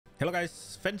Hello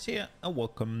guys, Fens here and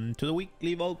welcome to the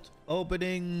weekly vault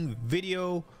opening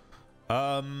video.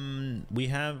 We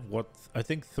have what I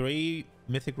think 3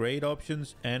 mythic raid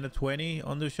options and a 20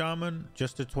 on the shaman,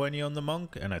 just a 20 on the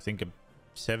monk, and I think a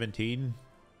 17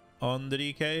 on the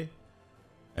DK.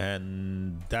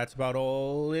 And that's about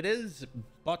all it is,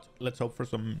 but let's hope for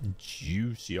some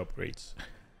juicy upgrades.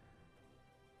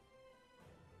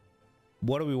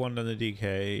 What do we want on the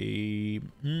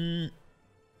DK?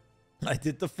 I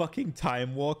did the fucking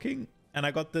time walking and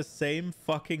I got the same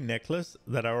fucking necklace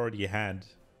that I already had,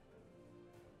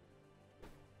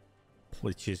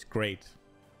 which is great.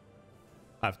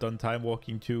 I've done time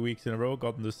walking 2 weeks in a row,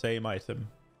 gotten the same item.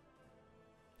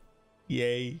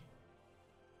 Yay.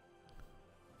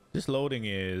 This loading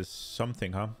is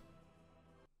something, huh?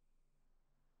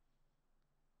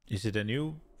 Is it a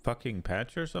new fucking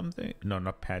patch or something? No,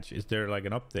 not patch. Is there like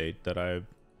an update that I've...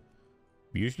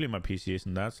 Usually my PC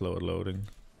isn't that slow at loading.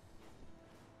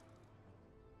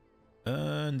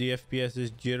 And the FPS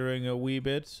is jittering a wee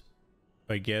bit.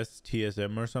 I guess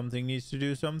TSM or something needs to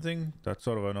do something. That's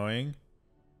sort of annoying.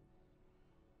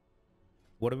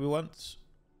 What do we want?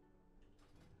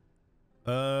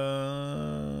 I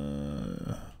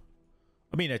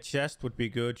mean, a chest would be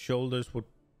good. Shoulders would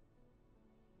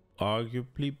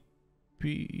arguably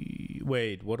be...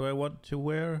 Wait, what do I want to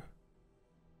wear?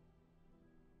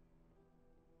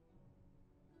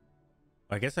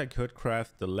 I guess I could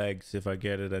craft the legs if I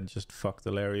get it and just fuck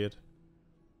the lariat.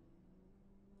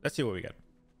 Let's see what we get.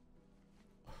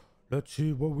 Let's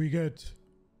see what we get.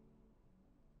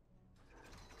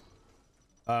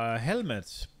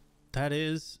 Helmet. That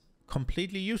is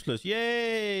completely useless.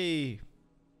 Yay!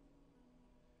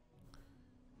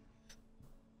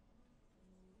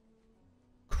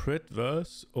 Crit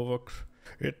verse over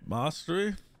crit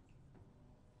mastery.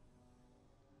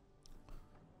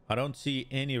 I don't see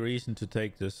any reason to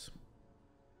take this.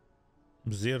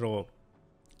 0.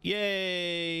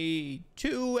 Yay!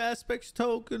 2 aspects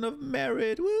token of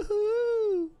merit.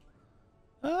 Woohoo!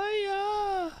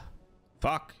 Hiya!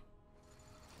 Fuck.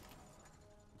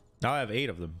 Now I have 8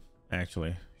 of them,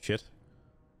 actually. Shit.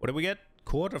 What did we get?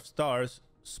 Court of Stars.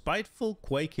 Spiteful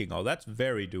Quaking. Oh, that's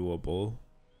very doable.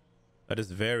 That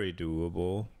is very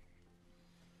doable.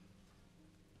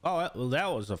 Oh, well,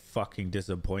 that was a fucking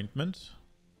disappointment.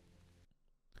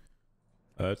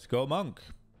 Let's go monk.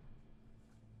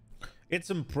 It's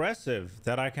impressive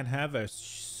that I can have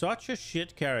such a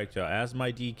shit character as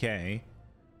my DK,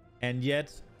 and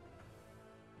yet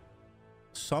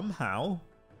somehow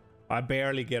I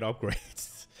barely get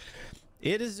upgrades.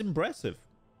 It is impressive.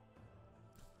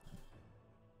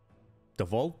 The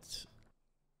vault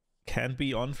can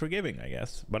be unforgiving, I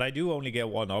guess, but I do only get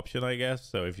one option, I guess.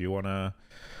 So if you want to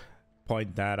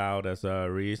point that out as a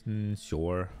reason,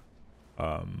 sure.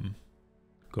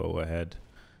 Go ahead.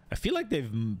 I feel like they've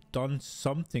done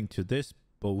something to this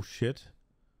bullshit.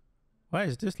 Why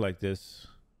is this like this?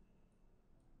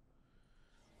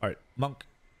 Alright, monk.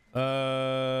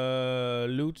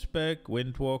 Loot spec,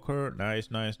 windwalker. Nice,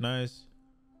 nice, nice.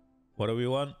 What do we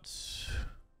want?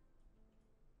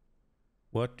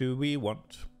 What do we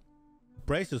want?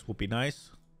 Braces would be nice.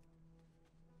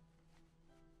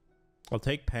 I'll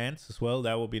take pants as well.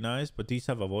 That would be nice, but these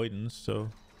have avoidance,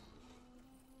 so...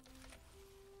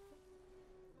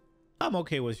 I'm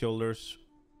okay with shoulders.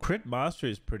 Crit master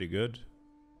is pretty good.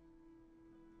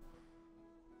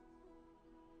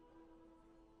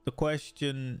 The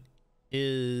question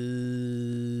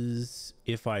is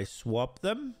if I swap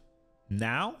them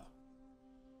now.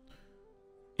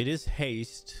 It is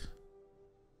haste,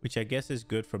 which I guess is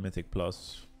good for Mythic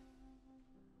Plus.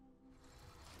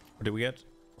 What do we get?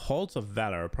 Halls of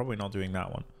Valor. Probably not doing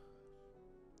that one.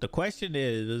 The question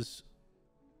is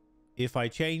if I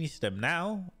change them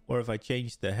now or if I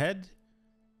change the head,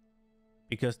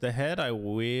 because the head I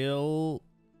will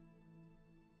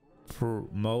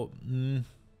promote.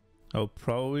 I'll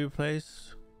probably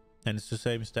replace, and it's the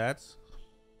same stats.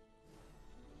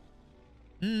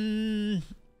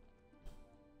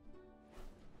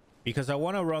 Because I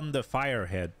want to run the fire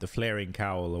head, the flaring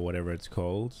cowl or whatever it's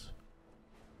called.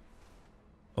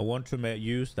 I want to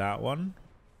use that one.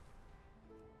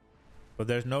 But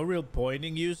there's no real point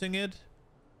in using it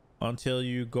until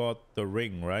you got the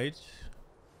ring, right?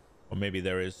 Or maybe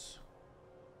there is.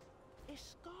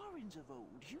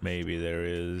 Maybe there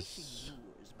is.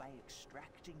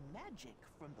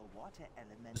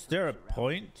 Is there a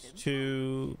point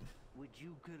to... Would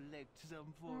you collect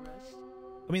some for us?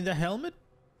 I mean, the helmet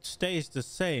stays the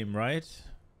same, right?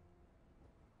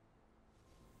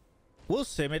 We'll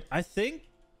sim it. I think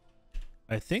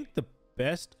the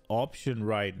best option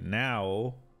right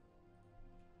now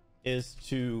is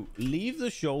to leave the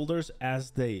shoulders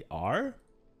as they are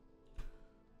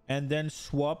and then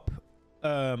swap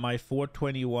my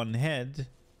 421 head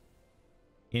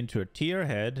into a tier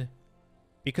head,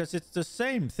 because it's the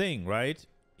same thing, right?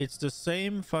 It's the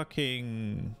same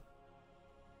fucking...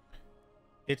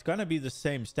 It's gonna be the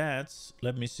same stats.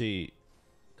 Let me see.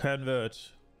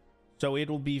 Convert. So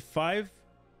it'll be 5...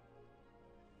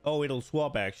 Oh, it'll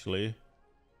swap actually.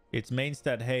 It's main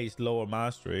stat haste, lower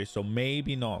mastery, so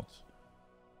maybe not.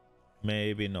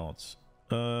 Maybe not.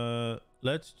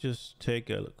 Let's just take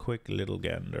a quick little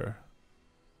gander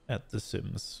at the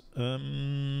Sims.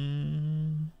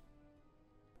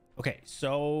 Okay,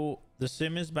 so the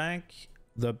Sim is back.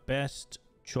 The best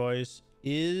choice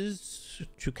is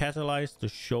to catalyze the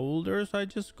shoulders I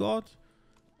just got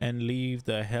and leave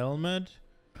the helmet.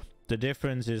 The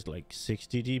difference is like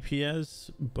 60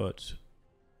 DPS, but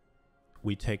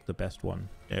we take the best one.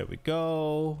 There we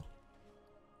go.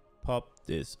 Pop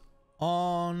this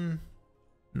on.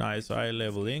 Nice eye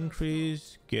level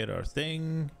increase. Get our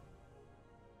thing.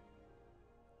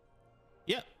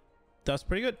 Yeah, that's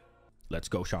pretty good. Let's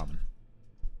go, Shaman.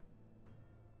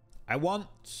 I want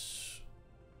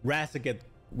Razageth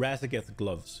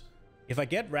gloves. If I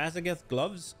get Razageth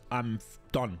gloves, I'm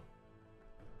done.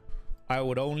 I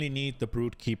would only need the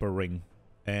Brood Keeper ring,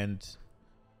 and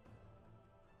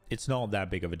it's not that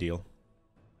big of a deal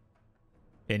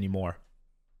anymore.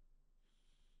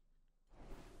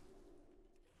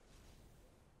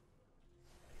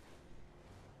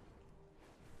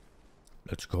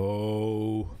 Let's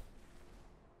go.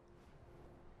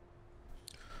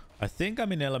 I think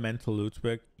I'm in Elemental loot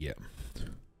spec. Yeah.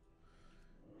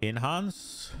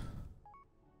 Enhance.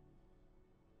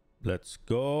 Let's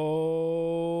go.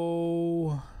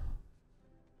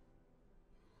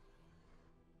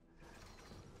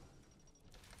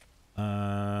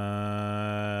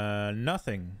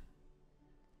 Nothing.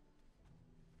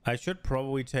 I should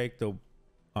probably take the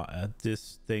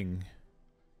this thing.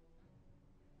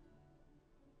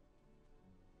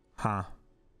 Huh.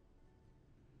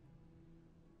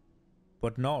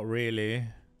 But not really.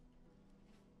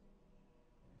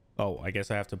 Oh, I guess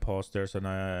I have to pause. There's an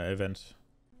event.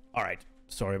 Alright.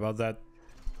 Sorry about that.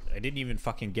 I didn't even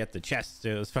fucking get the chest.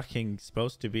 It was fucking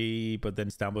supposed to be, but then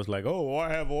Stam was like, oh, I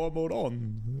have all mode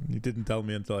on. He didn't tell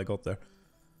me until I got there.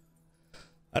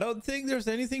 I don't think there's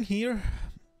anything here.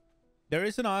 There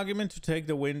is an argument to take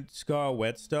the Windscar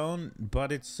Whetstone,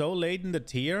 but it's so late in the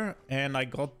tier, and I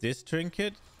got this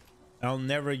trinket. I'll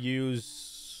never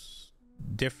use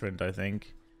different, I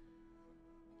think.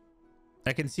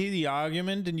 I can see the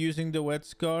argument in using the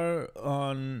Whetstone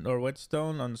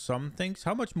on some things.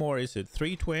 How much more is it?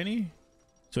 320?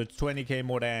 So it's 20k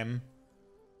more damn.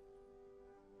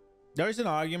 There is an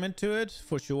argument to it,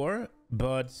 for sure,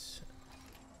 but...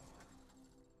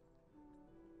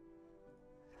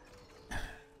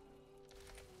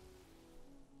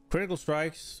 Critical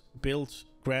strikes built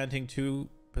granting 2%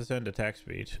 attack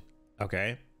speed.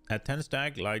 Okay. At 10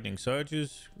 stack, lightning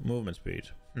surges, movement speed.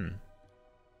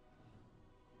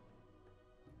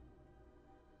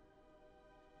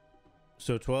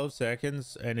 So 12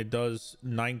 seconds, and it does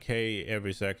 9k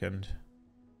every second.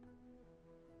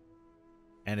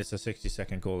 And it's a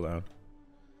 60-second cooldown.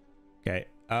 Okay.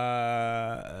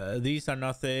 These are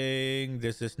nothing.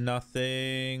 This is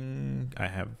nothing. I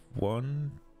have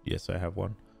one. Yes, I have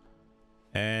one.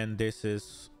 And this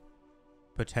is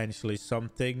potentially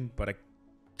something, but I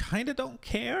kind of don't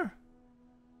care.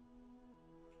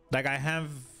 Like I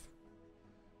have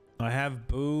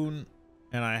Boon,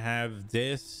 and I have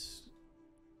this,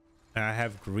 and I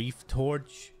have Grief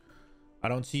Torch. I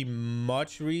don't see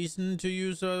much reason to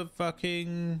use a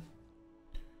fucking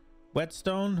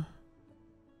Whetstone.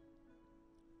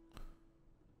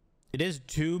 It is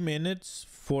 2 minutes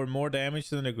for more damage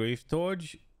than the Grief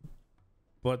Torch,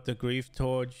 but the Grief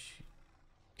Torch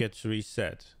gets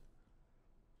reset.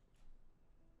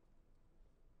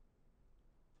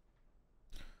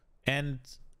 And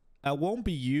I won't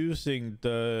be using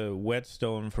the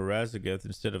Whetstone for Razageth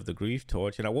instead of the Grief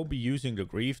Torch, and I won't be using the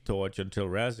Grief Torch until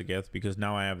Razageth because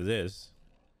now I have this.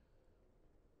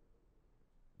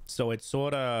 So it's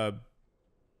sort of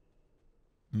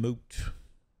moot.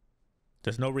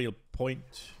 There's no real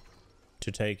point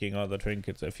to taking other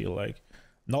trinkets, I feel like.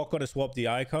 Not gonna swap the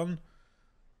icon.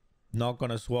 Not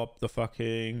gonna swap the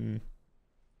fucking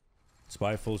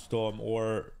Spyful Storm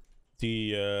or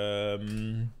the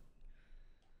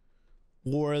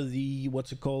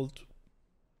what's it called?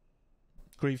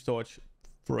 Grief Torch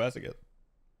for Razageth.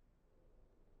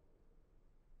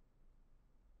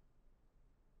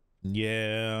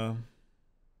 Yeah.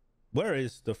 Where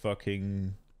is the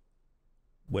fucking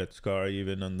wet scar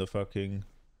even on the fucking...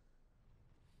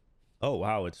 Oh,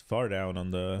 wow, it's far down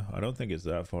on the... I don't think it's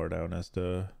that far down as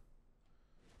the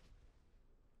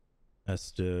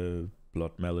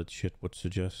blood mallet shit would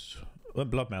suggest. Well,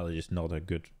 blood mallet is not a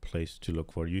good place to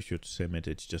look for. You should sim it.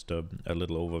 It's just a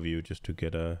little overview just to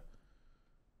get a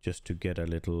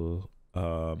little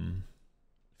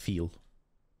feel.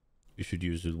 You should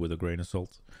use it with a grain of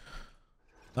salt.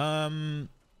 I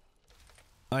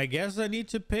guess I need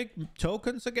to pick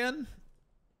tokens again,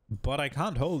 but I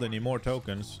can't hold any more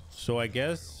tokens. So I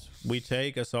guess we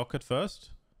take a socket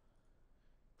first.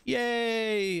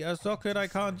 Yay! A socket I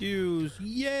can't use.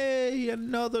 Yay!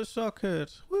 Another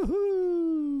socket.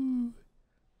 Woohoo!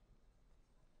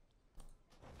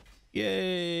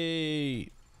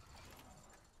 Yay!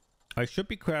 I should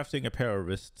be crafting a pair of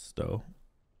wrists though.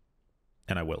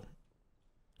 And I will.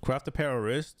 Craft a pair of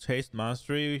wrists, haste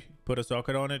mastery, put a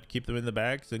socket on it, keep them in the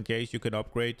bags in case you can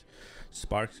upgrade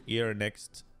Sparks gear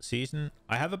next season.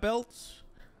 I have a belt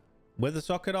with a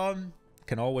socket on.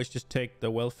 Can always just take the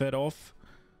well-fed off.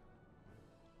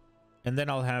 And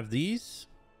then I'll have these.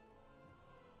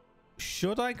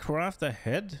 Should I craft a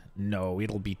head? No,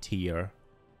 it'll be tier.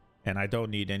 And I don't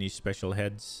need any special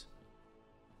heads.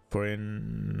 For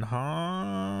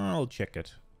I'll check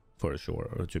it for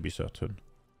sure, to be certain.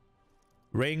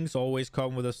 Rings always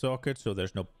come with a socket, so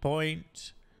there's no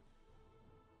point.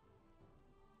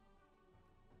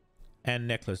 And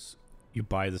necklace, you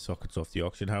buy the sockets off the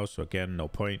auction house, so again, no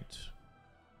point.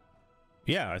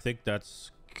 Yeah, I think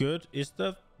that's good. Is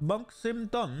the monk sim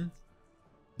done?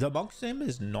 The monk sim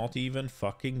is not even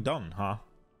fucking done, huh?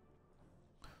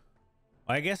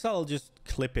 I guess I'll just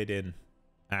clip it in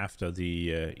after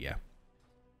the... yeah,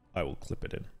 I will clip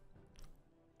it in.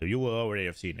 You will already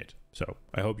have seen it. So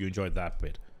I hope you enjoyed that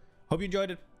bit. Hope you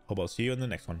enjoyed it. Hope I'll see you in the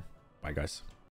next one. Bye, guys.